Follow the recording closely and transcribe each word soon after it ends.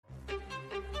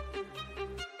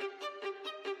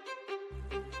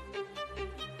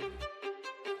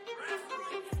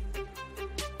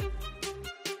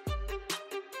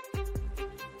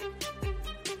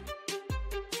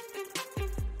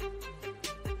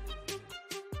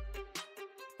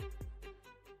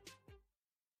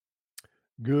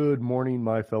Good morning,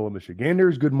 my fellow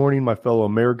Michiganders. Good morning, my fellow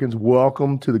Americans.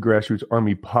 Welcome to the Grassroots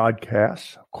Army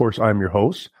podcast. Of course, I'm your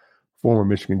host, former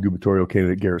Michigan gubernatorial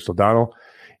candidate Garrett Soldano.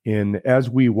 And as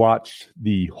we watch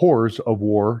the horrors of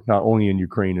war, not only in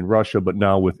Ukraine and Russia, but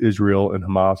now with Israel and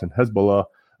Hamas and Hezbollah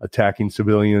attacking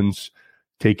civilians,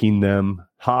 taking them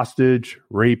hostage,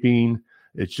 raping,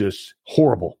 it's just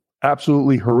horrible,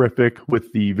 absolutely horrific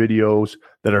with the videos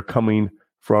that are coming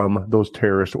from those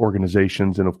terrorist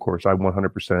organizations. And of course, I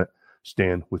 100%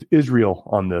 stand with Israel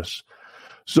on this.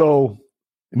 So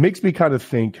it makes me kind of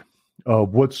think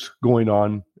of what's going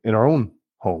on in our own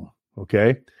home,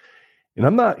 okay? And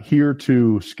I'm not here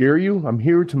to scare you. I'm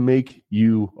here to make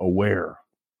you aware,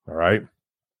 all right?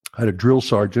 I had a drill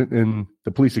sergeant in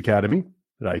the police academy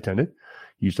that I attended.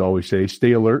 He used to always say,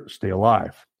 stay alert, stay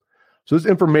alive. So this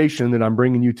information that I'm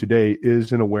bringing you today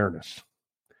is an awareness.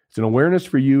 It's an awareness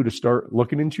for you to start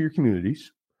looking into your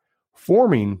communities,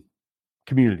 forming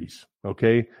communities,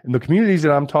 okay? And the communities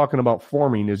that I'm talking about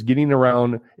forming is getting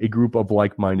around a group of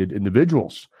like-minded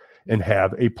individuals and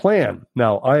have a plan.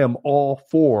 Now, I am all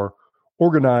for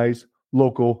organized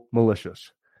local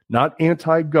militias, not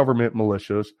anti-government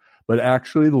militias, but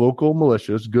actually local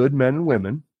militias, good men and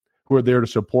women who are there to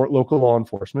support local law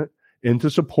enforcement and to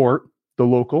support the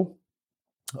local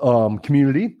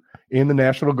community and the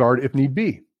National Guard if need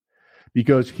be.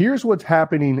 Because here's what's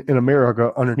happening in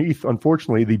America underneath,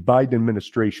 unfortunately, the Biden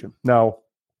administration. Now,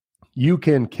 you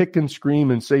can kick and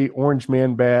scream and say orange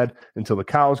man bad until the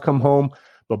cows come home.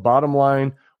 But bottom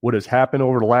line, what has happened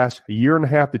over the last year and a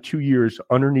half to 2 years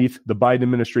underneath the Biden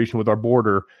administration with our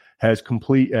border has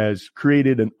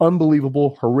created an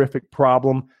unbelievable, horrific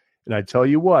problem. And I tell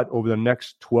you what, over the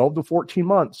next 12 to 14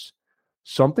 months,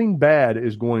 something bad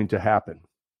is going to happen.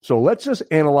 So let's just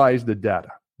analyze the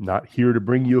data. Not here to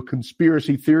bring you a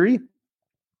conspiracy theory.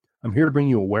 I'm here to bring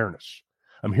you awareness.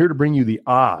 I'm here to bring you the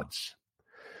odds.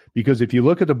 Because if you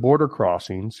look at the border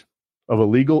crossings of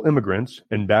illegal immigrants,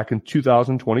 and back in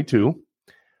 2022,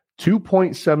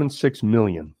 2.76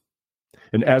 million.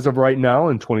 And as of right now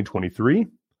in 2023,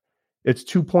 it's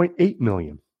 2.8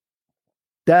 million.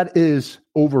 That is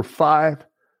over 5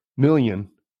 million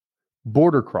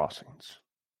border crossings.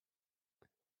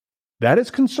 That is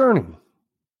concerning.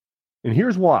 And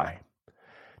here's why.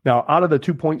 Now, out of the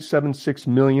 2.76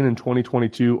 million in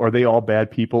 2022, are they all bad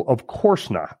people? Of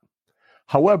course not.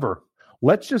 However,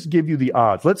 let's just give you the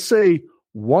odds. Let's say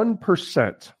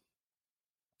 1%.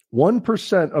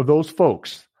 1% of those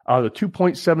folks out of the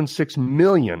 2.76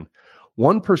 million,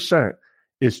 1%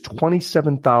 is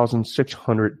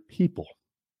 27,600 people.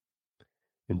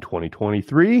 In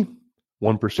 2023,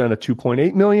 1% of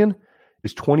 2.8 million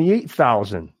is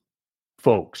 28,000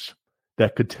 folks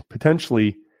that could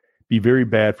potentially be very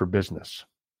bad for business.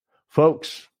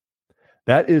 Folks,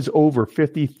 that is over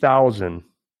 50,000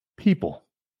 people.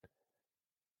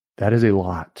 That is a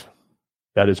lot.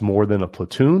 That is more than a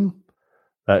platoon.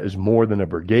 That is more than a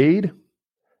brigade.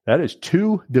 That is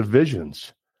 2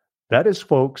 divisions. That is,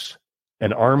 folks,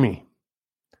 an army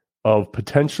of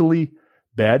potentially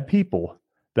bad people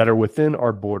that are within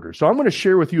our borders. So I'm going to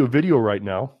share with you a video right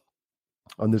now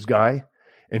on this guy.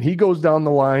 And he goes down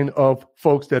the line of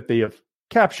folks that they have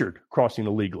captured crossing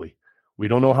illegally. We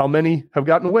don't know how many have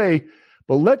gotten away,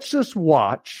 but let's just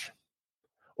watch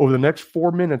over the next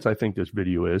 4 minutes, I think this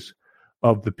video is,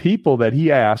 of the people that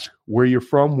he asks where you're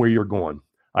from, where you're going.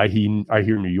 I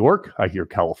hear New York, I hear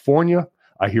California,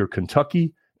 I hear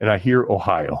Kentucky, and I hear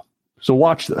Ohio. So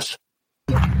watch this.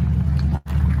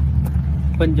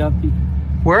 Punjabi.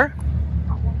 Where?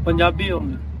 Punjabi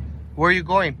only. Where are you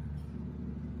going?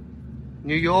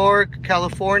 New York,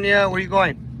 California, where are you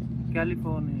going?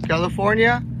 California.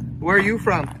 California? Where are you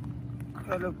from?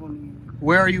 California.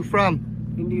 Where are you from?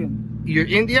 Indian. You're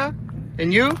India?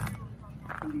 And you?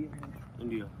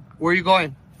 India. Where are you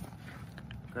going?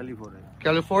 California.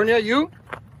 California, you?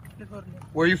 California.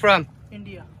 Where are you from?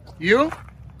 India. You?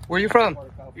 Where are you from?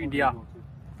 India.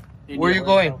 Where are you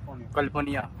going?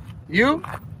 California. You?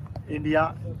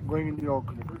 India. Going to New York.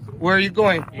 Where are you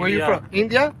going? Where are you from?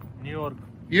 India? New York.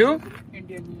 You?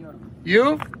 India, New York.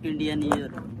 You? India, New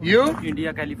York. You?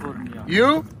 India, California.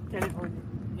 You? California.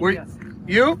 Where? India.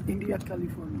 You? India,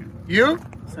 California. You?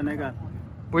 Senegal.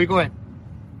 Where are you going?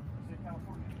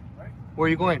 Where are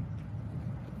you going?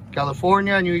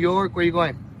 California, New York, where are you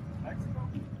going?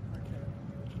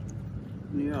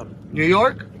 New York. New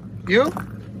York? You?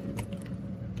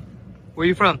 Where are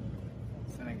you from?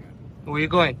 Senegal. Where are you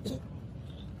going?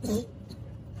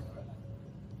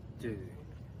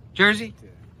 Jersey?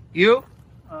 You?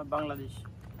 Bangladesh.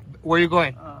 Where are you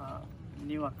going?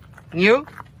 New York. You?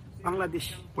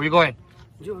 Bangladesh. Where are you going?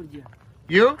 Georgia.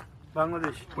 You?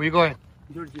 Bangladesh. Where are you going?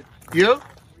 Georgia. You?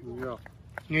 New York.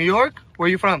 New York? Where are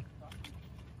you from?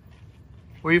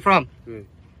 Where are you from? Okay.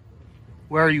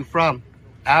 Where are you from?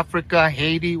 Africa,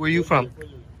 Haiti, where are you from?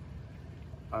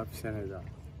 Senegal.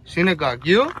 Synagogue.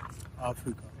 You?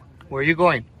 Africa. Where are you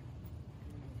going?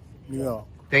 New York.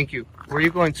 Thank you. Where are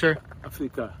you going, sir?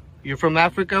 Africa. You're from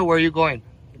Africa? Where are you going?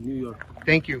 New York.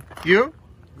 Thank you. You?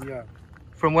 New York.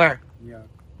 From where? New York.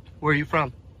 Where are you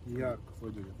from? New York.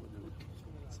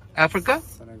 Africa?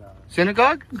 Senegal.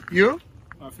 Synagogue? You?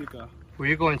 Africa. Where are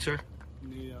you going, sir?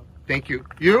 New York. Thank you.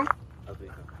 You?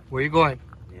 Africa. Where are you going?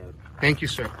 New York. Thank you,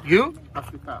 sir. You?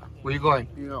 Africa. Where are you going?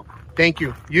 New York. Thank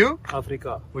you. You?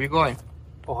 Africa. Where are you going?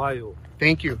 Ohio.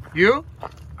 Thank you. You?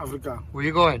 Africa. Where are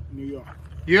you going? New York.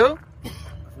 You?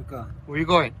 Africa. Where are you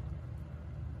going?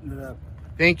 New York.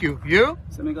 Thank you. You?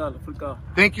 Senegal. Africa.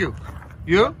 Thank you.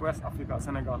 You? West Africa.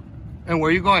 Senegal. And where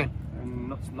are you going? And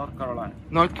North Carolina.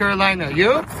 North Carolina.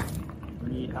 You?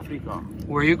 Me, Africa.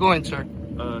 Where are you going, sir?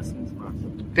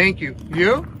 Zimbabwe. Thank you.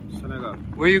 You? Senegal.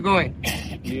 Where are you going?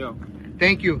 New York.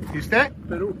 Thank you. ¿Y usted?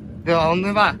 Perú. ¿De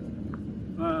dónde va?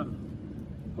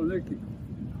 Connecticut.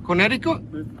 Connecticut.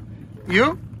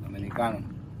 You? Dominicano.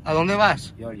 ¿A dónde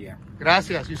vas? Georgia.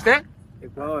 Gracias. ¿Y usted?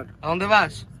 Ecuador. ¿A dónde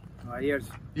vas? Nueva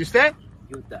Jersey. ¿Y usted?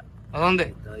 Utah. ¿A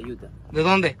dónde? De Utah. ¿De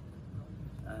dónde?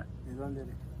 ¿De dónde?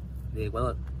 De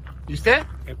Ecuador. ¿Y usted?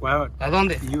 Ecuador. ¿A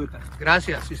dónde? Utah.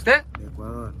 Gracias. ¿Y usted? De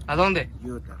Ecuador. ¿A dónde?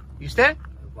 Utah. ¿Y usted?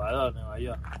 Ecuador, Nueva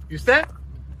York. ¿Y usted?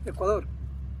 Ecuador.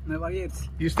 Nueva Jersey.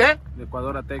 ¿Y usted? De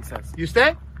Ecuador a Texas. ¿Y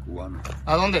usted? Cubano.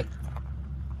 ¿A dónde?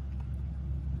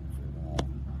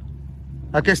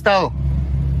 ¿A qué estado?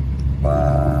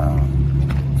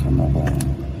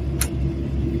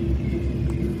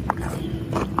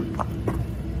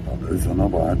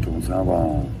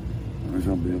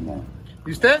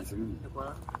 ¿Y usted?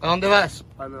 Ecuador. ¿A dónde vas?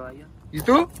 A Nueva York. ¿Y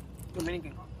tú?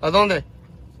 Dominican. ¿A dónde?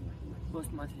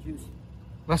 Boston, Massachusetts.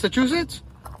 Massachusetts?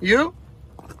 You?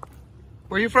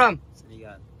 Where are you from?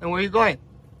 Senegal. And where are you going?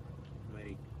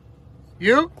 America.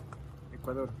 You?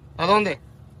 Ecuador. ¿A dónde?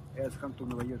 Ellos come to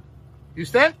Nueva York. ¿Y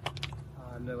usted?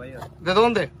 A Nueva York. ¿De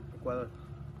dónde? Ecuador.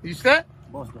 ¿Y usted?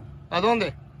 Boston. ¿A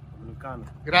dónde? Dominicano.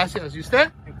 Gracias. ¿Y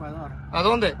usted? Ecuador. ¿A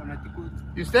dónde? Connecticut.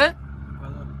 ¿Y usted?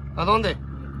 Ecuador. ¿A dónde?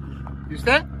 ¿Y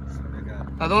usted? Senegal.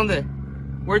 ¿A dónde?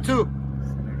 Where to?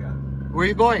 Senegal. Where are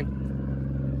you going?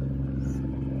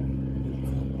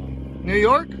 New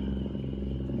York?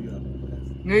 New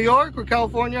York. New York or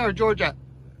California or Georgia?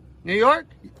 New York?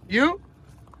 You?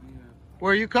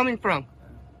 Where are you coming from?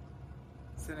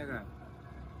 Senegal.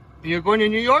 You're going to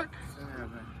New York? Senegal.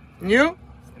 And you?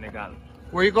 Senegal.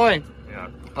 Where are you going? New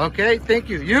York. Okay, thank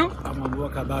you. You? I'm on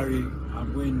Walker Barry.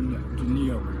 I'm going to New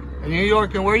York. In New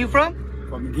York. And where are you from?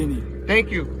 From Guinea.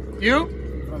 Thank you. You?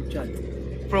 From Chad.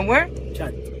 From where?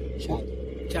 Chad.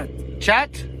 Chad.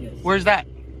 Chat? Yes. Where's that?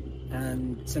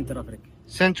 And Central Africa.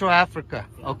 Central Africa.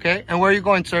 Okay. And where are you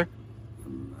going, sir?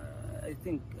 I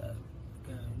think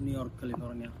New York,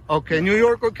 California. Okay. New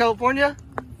York or California?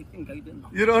 I think I don't know.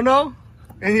 You don't know?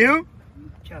 And you?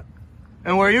 Chad.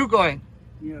 And where are you going?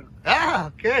 New York. Ah,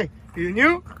 okay. You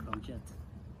knew? From Chad.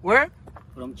 Where?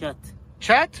 From Chad.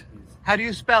 Chat? How do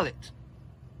you spell it?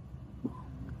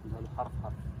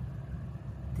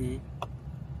 T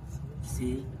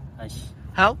C H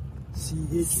How?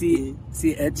 C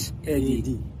H A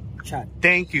D. Chad.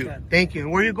 Thank you. Chat. Thank you.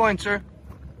 And where are you going, sir?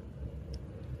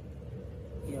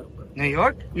 New York. New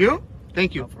York? You?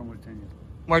 Thank you. I'm from Mauritania.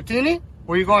 Martini?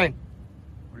 Where are you going?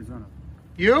 Arizona.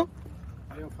 You?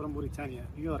 I am from Mauritania,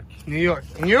 New York. New York.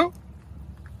 And you?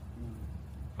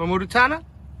 From Mauritania?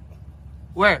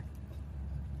 Where?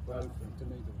 Well,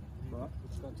 Tomato.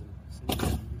 Which country?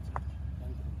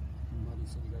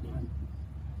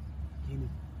 Guinea.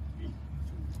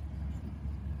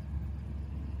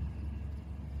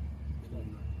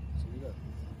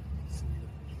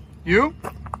 You?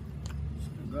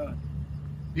 Senegal.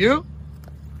 You?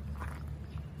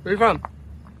 Where are you from?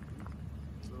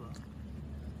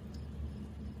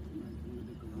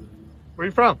 Where are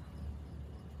you from?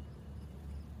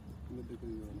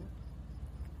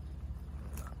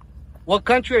 What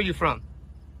country are you from?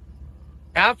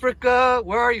 Africa.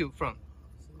 Where are you from?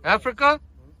 Africa?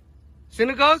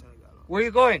 Synagogue? Where are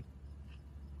you going?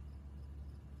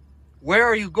 Where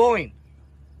are you going?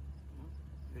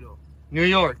 New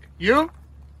York. You?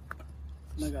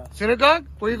 Senegal. Synagogue?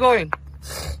 Where are you going?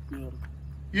 New York.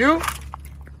 You?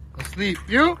 Asleep.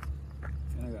 You?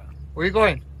 Senegal. Where are you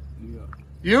going? New York.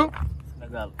 You?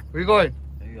 Senegal. Where are you going?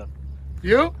 New York.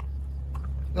 You?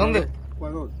 ¿Dónde?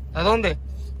 Ecuador. ¿A dónde?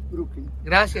 Brooklyn.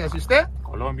 Gracias. ¿Y usted?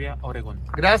 Colombia, Oregón.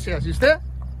 Gracias. ¿Y usted?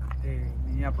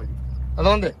 Minneapolis. ¿A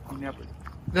dónde? Minneapolis.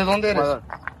 ¿De dónde eres? Ecuador.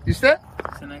 ¿Y usted?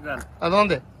 Senegal. ¿A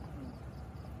dónde?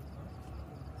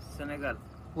 Senegal.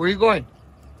 Where are you going?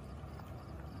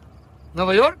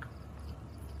 Nueva York?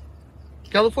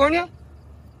 California?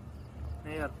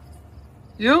 New York.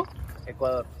 You?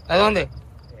 Ecuador. ¿A dónde?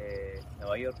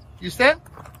 Nueva York. You said?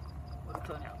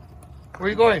 Mauritania. Where are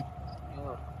you going? New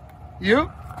York.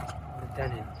 You?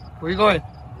 Mauritania. Where are you going?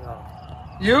 New York.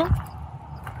 You?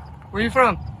 Where are you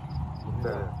from?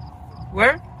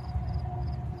 Where?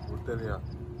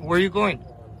 Where are you going?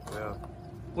 Yeah.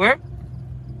 Where?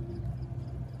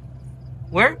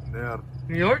 Where? There.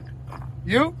 New York?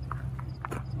 You?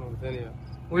 Mauritania.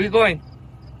 Where are you going?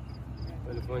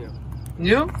 California.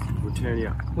 You?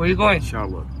 Mauritania. Where are you going?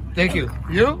 Charlotte. Thank you.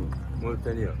 You?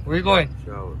 Mauritania. Where are you going?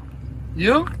 Charlotte.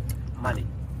 You? Mali.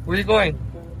 Where are you going?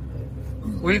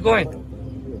 Where are you going?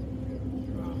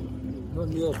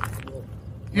 New York.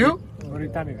 You?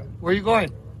 Mauritania. Where are you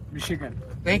going? Michigan.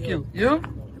 Thank you. You?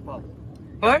 Nepal.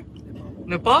 Where?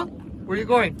 Nepal? Where are you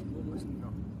going?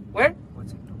 Where?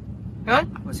 Washington. Huh?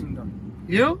 Washington.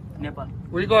 You? Nepal.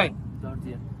 Where are you going?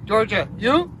 Georgia. Georgia.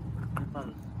 You? Nepal.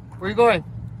 Where are you going?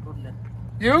 Portland.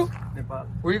 You? Nepal.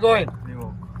 Where are you going? New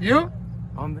York. You?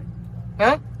 ¿A dónde?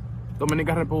 ¿Huh?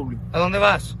 Dominica Republic. ¿A dónde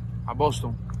vas? A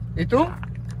Boston. ¿Y tú?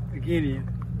 Virginia.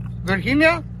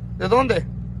 ¿Virginia? ¿De dónde?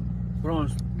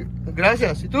 Bronx.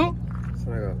 Gracias. ¿Y tú?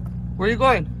 Senegal. Where are you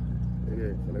going?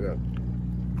 Okay, Senegal.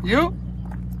 You?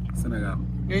 Senegal.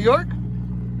 New York?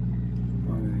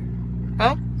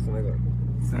 Huh? Senegal.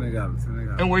 Senegal.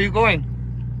 Senegal. And where are you going?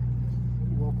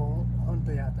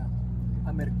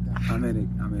 America.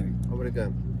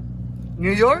 American.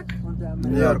 New York?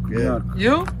 New York. Yeah.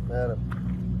 You? Yeah.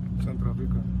 Central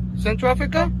Africa. Central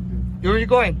Africa? Where are you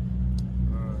going?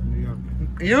 New York.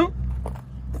 You?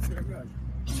 Senegal.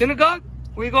 Synagogue?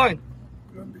 Where are you going?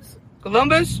 Columbus.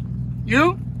 Columbus?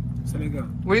 You? Senegal.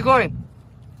 Where are you going?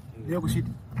 New York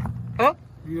City. Huh?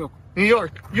 New York. New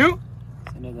York. You?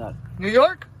 Senegal. New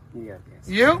York? New York. Yes.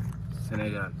 You?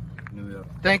 Senegal. New York.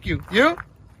 Thank you. You?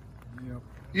 New York.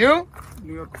 You?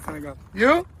 New York. Senegal.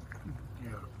 You? New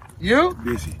York. You?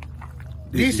 DC.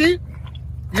 DC?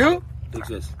 You?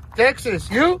 Texas. Texas?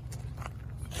 You?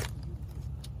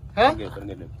 Huh?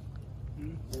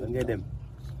 Forget them.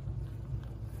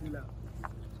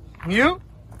 You?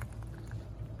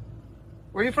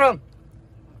 Where are you from?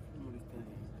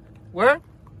 Where?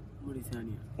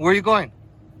 Mauritania. Where are you going?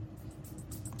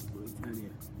 Mauritania.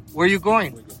 Where are you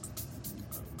going?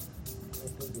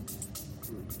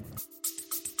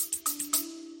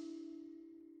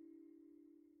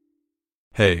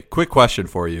 Hey, quick question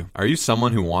for you. Are you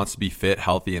someone who wants to be fit,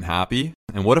 healthy, and happy?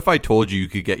 And what if I told you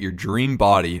could get your dream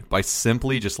body by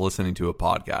simply just listening to a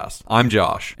podcast? I'm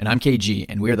Josh. And I'm KG,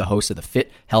 and we are the hosts of the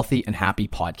Fit, Healthy, and Happy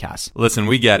podcast. Listen,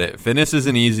 we get it. Fitness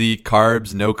isn't easy.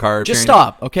 Carbs, no carbs. Just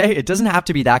stop, okay? It doesn't have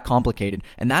to be that complicated.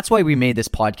 And that's why we made this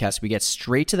podcast. We get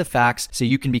straight to the facts so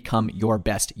you can become your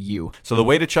best you. So the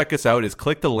way to check us out is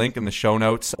click the link in the show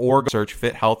notes or search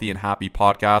Fit, Healthy, and Happy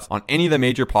podcast on any of the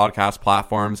major podcast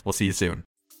platforms. We'll see you soon.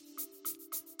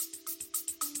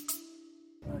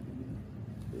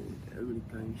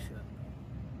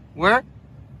 Where?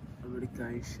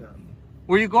 American shop.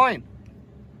 Where are you going?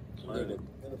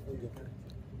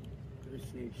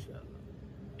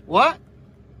 What?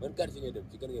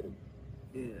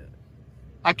 Yeah.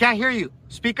 I can't hear you.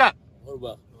 Speak up.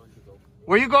 Where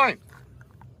are you going?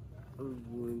 I'm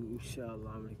going,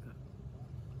 inshallah, America.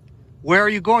 Where are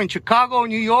you going? Chicago,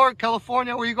 New York,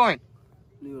 California? Where are you going?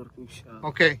 New York, inshallah.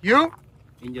 Okay. You?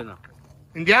 Indiana.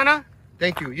 Indiana?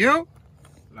 Thank you. You?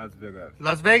 Las Vegas.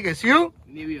 Las Vegas. You?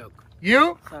 New York.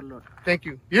 You? Charlotte. Thank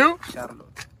you. You?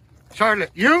 Charlotte. Charlotte.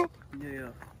 You? New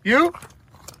York. You?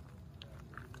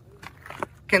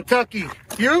 Kentucky.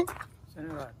 You?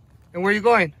 Senegal. And where are you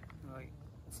going?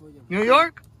 New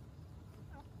York?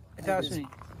 Address.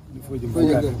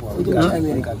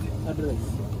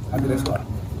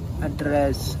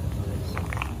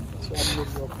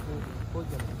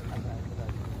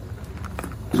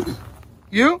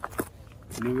 You?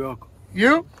 New York.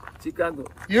 You? Chicago.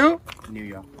 You? New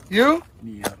York. You?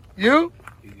 New York. You?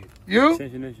 You? You?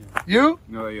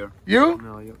 New York. You? New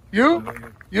York. You?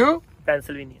 You?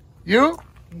 Pennsylvania. You?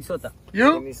 Minnesota.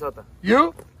 You? Minnesota.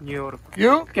 You? New York.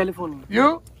 You? California.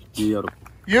 You? New York.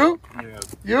 You? New York.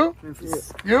 You?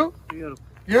 Memphis. You? New York.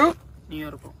 You? New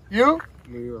York. You?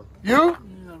 New York. You?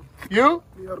 New York. You?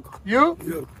 New York. You?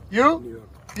 New York. You? New York.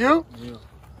 You? New York.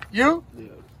 You? New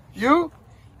York. You?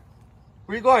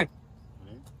 Where you going?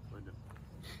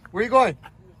 Where you going?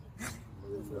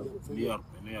 New York.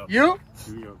 New York. You?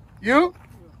 New York. You?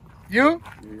 You?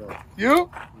 New York. You? New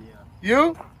York.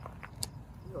 You?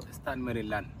 Stan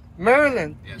Maryland.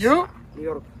 Maryland. Yes. You? New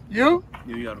York. You?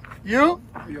 New York. You?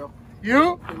 You?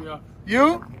 You?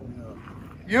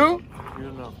 You?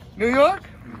 New York?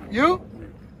 You?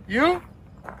 You?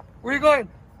 Where are you going?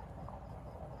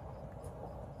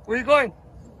 Where are you going?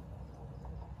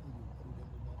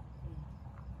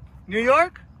 New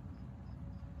York?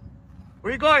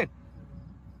 Where are you going?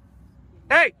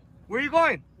 Hey, where are you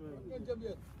going?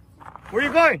 Where are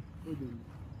you going?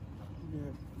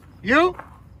 You?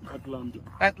 Atlanta.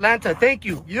 Atlanta, thank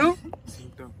you. You?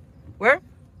 Where?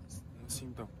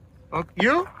 Okay.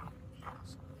 You?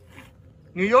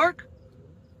 New York?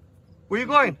 Where are you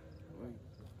going?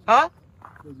 Huh?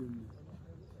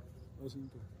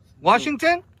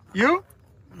 Washington? You?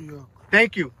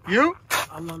 Thank you. You?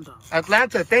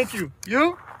 Atlanta, thank you.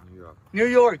 You? New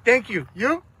York, thank you.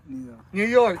 You? New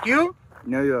York, you?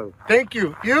 New York. Thank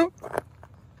you. You?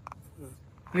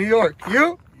 New York,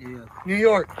 you? New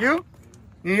York, you?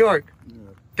 New York.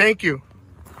 Thank you.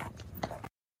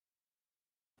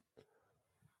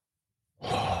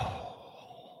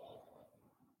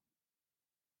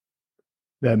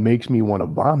 That makes me want to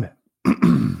vomit.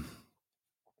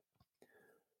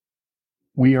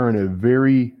 We are in a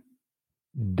very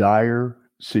dire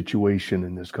situation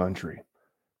in this country.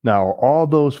 Now, are all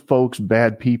those folks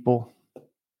bad people?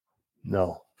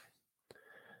 No.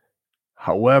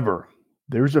 However,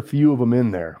 there's a few of them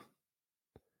in there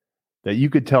that you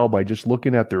could tell by just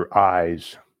looking at their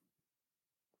eyes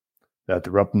that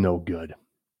they're up to no good.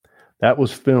 That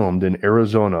was filmed in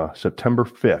Arizona, September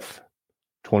 5th,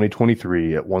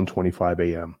 2023 at 1:25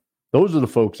 a.m. Those are the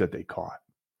folks that they caught.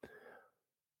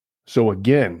 So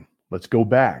again, let's go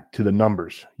back to the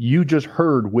numbers. You just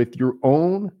heard with your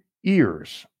own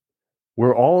ears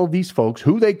where all of these folks,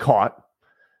 who they caught,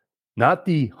 not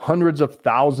the hundreds of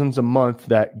thousands a month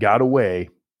that got away,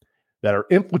 that are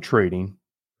infiltrating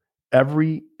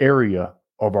every area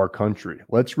of our country.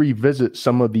 Let's revisit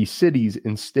some of these cities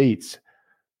and states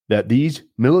that these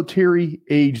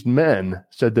military-aged men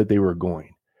said that they were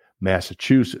going.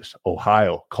 Massachusetts,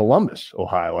 Ohio, Columbus,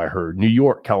 Ohio, I heard, New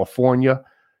York, California,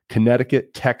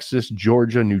 Connecticut, Texas,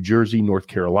 Georgia, New Jersey, North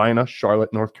Carolina,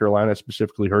 Charlotte, North Carolina, I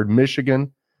specifically heard,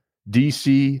 Michigan,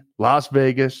 DC, Las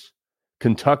Vegas,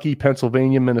 Kentucky,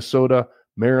 Pennsylvania, Minnesota,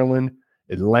 Maryland,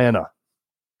 Atlanta.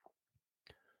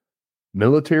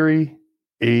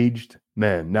 Military-aged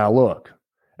men. Now look,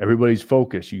 everybody's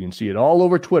focused. You can see it all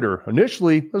over Twitter.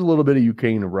 Initially, there's a little bit of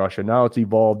Ukraine and Russia. Now it's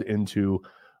evolved into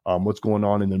what's going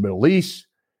on in the Middle East.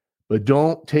 But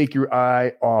don't take your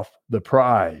eye off the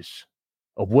prize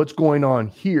of what's going on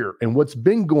here and what's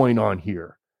been going on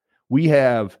here. We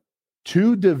have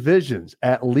 2 divisions,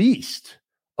 at least,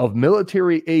 of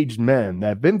military-aged men that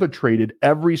have infiltrated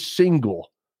every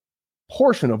single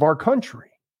portion of our country.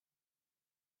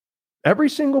 Every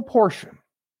single portion.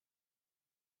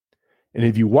 And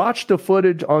if you watch the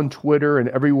footage on Twitter and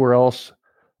everywhere else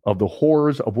of the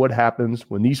horrors of what happens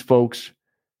when these folks,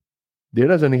 there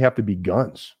doesn't have to be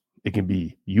guns. It can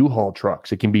be U-Haul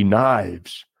trucks. It can be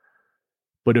knives.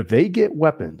 But if they get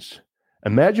weapons,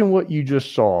 imagine what you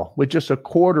just saw with just a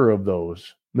quarter of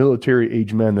those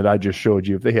military-age men that I just showed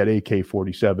you, if they had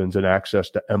AK-47s and access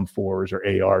to M4s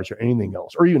or ARs or anything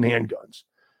else, or even handguns.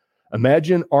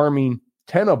 Imagine arming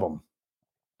 10 of them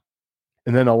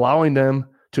and then allowing them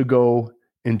to go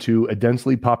into a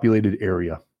densely populated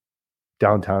area,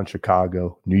 downtown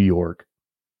Chicago, New York,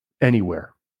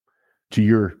 anywhere, to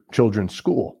your children's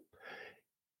school.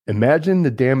 Imagine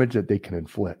the damage that they can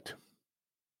inflict.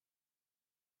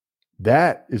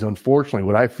 That is unfortunately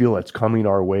what I feel that's coming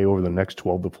our way over the next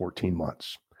 12 to 14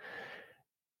 months.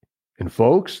 And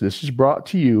folks, this is brought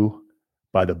to you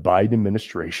by the Biden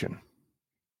administration.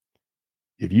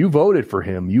 If you voted for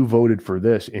him, you voted for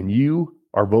this, and you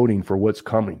are voting for what's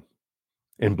coming.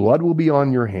 And blood will be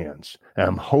on your hands. And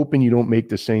I'm hoping you don't make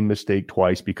the same mistake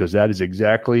twice, because that is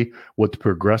exactly what the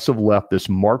progressive left, this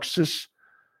Marxist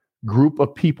group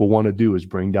of people, want to do, is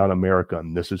bring down America.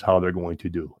 And this is how they're going to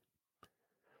do it.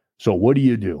 So what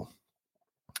do?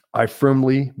 I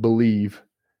firmly believe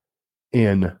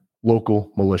in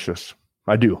local militias.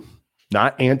 I do.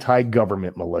 Not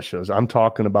anti-government militias. I'm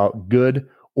talking about good,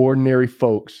 ordinary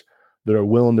folks that are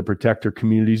willing to protect their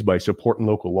communities by supporting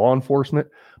local law enforcement,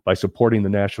 by supporting the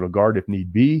National Guard if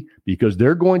need be, because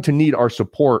they're going to need our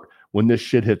support when this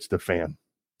shit hits the fan.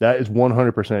 That is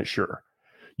 100% sure.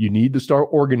 You need to start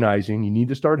organizing. You need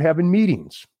to start having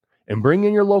meetings and bring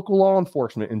in your local law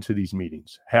enforcement into these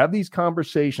meetings. Have these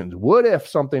conversations. What if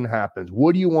something happens?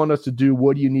 What do you want us to do?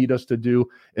 What do you need us to do?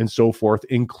 And so forth.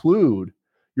 Include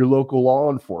your local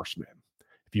law enforcement.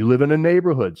 If you live in a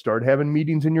neighborhood, start having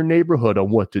meetings in your neighborhood on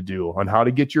what to do, on how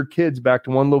to get your kids back to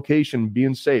one location,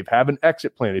 being safe. Have an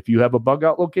exit plan. If you have a bug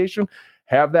out location,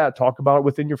 Have that. Talk about it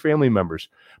within your family members.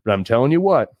 But I'm telling you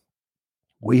what,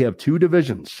 we have 2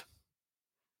 divisions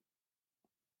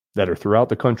that are throughout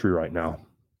the country right now,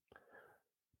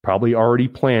 probably already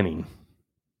planning.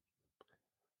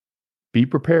 Be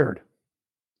prepared.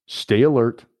 Stay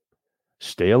alert.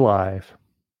 Stay alive.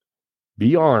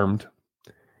 Be armed.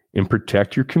 And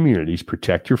protect your communities.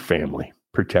 Protect your family.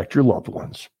 Protect your loved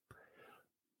ones.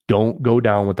 Don't go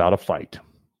down without a fight.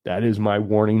 That is my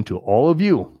warning to all of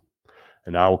you.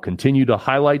 And I will continue to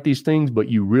highlight these things, but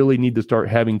you really need to start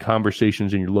having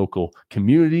conversations in your local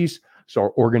communities.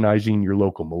 Start organizing your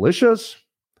local militias.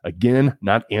 Again,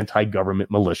 not anti-government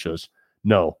militias.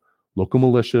 No, local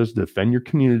militias defend your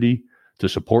community, to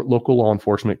support local law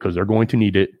enforcement because they're going to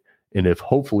need it. And if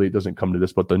hopefully it doesn't come to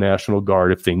this, but the National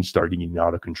Guard if things start getting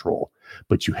out of control.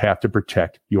 But you have to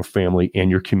protect your family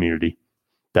and your community.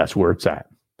 That's where it's at.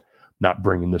 Not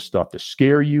bringing this stuff to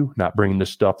scare you, not bringing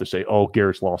this stuff to say, oh,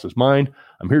 Garrett's lost his mind.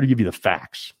 I'm here to give you the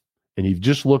facts. And you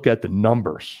just look at the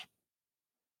numbers.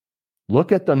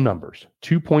 Look at the numbers.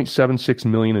 2.76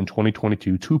 million in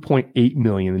 2022, 2.8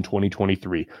 million in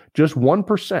 2023. Just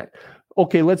 1%.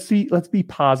 Okay, let's be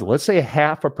positive. Let's say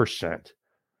 0.5%.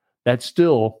 That's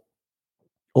still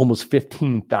almost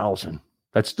 15,000.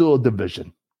 That's still a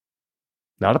division.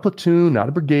 Not a platoon, not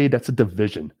a brigade. That's a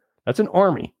division. That's an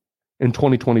army in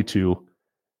 2022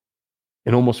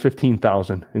 and almost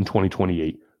 15,000 in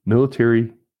 2028.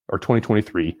 Military, or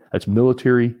 2023, that's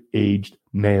military-aged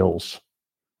males.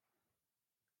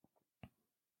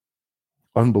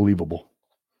 Unbelievable.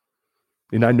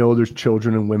 And I know there's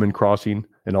children and women crossing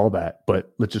and all that,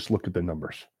 but let's just look at the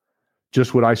numbers.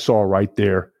 Just what I saw right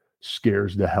there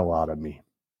scares the hell out of me.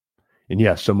 And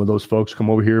yes, some of those folks come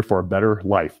over here for a better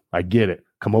life. I get it.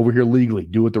 Come over here legally,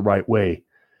 do it the right way.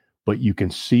 But you can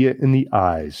see it in the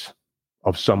eyes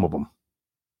of some of them.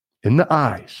 In the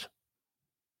eyes.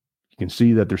 You can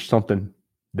see that there's something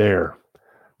there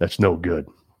that's no good.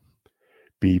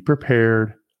 Be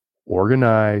prepared,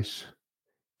 organize,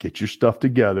 get your stuff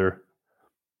together.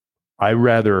 I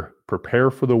rather prepare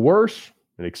for the worst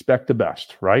and expect the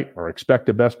best, right? Or expect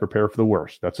the best, prepare for the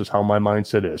worst. That's just how my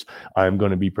mindset is. I'm going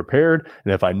to be prepared.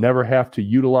 And if I never have to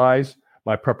utilize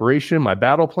my preparation, my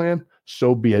battle plan,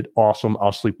 so be it. Awesome.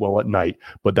 I'll sleep well at night.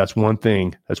 But that's one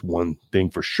thing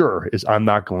for sure is I'm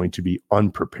not going to be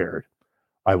unprepared.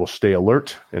 I will stay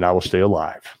alert and I will stay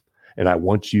alive. And I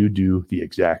want you to do the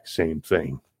exact same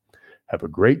thing. Have a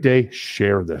great day.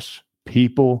 Share this.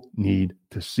 People need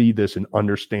to see this and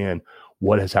understand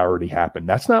what has already happened.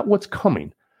 That's not what's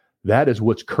coming. That is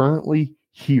what's currently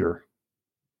here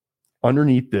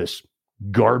underneath this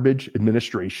garbage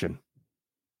administration.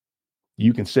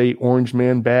 You can say Orange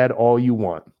Man bad all you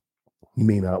want. You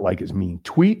may not like his mean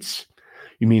tweets.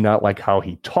 You may not like how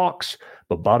he talks,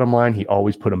 but bottom line, he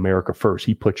always put America first.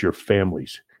 He put your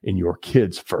families and your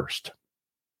kids first.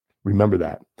 Remember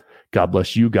that. God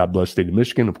bless you. God bless the state of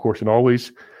Michigan, of course, and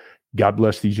always. God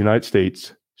bless these United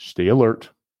States. Stay alert.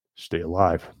 Stay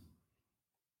alive.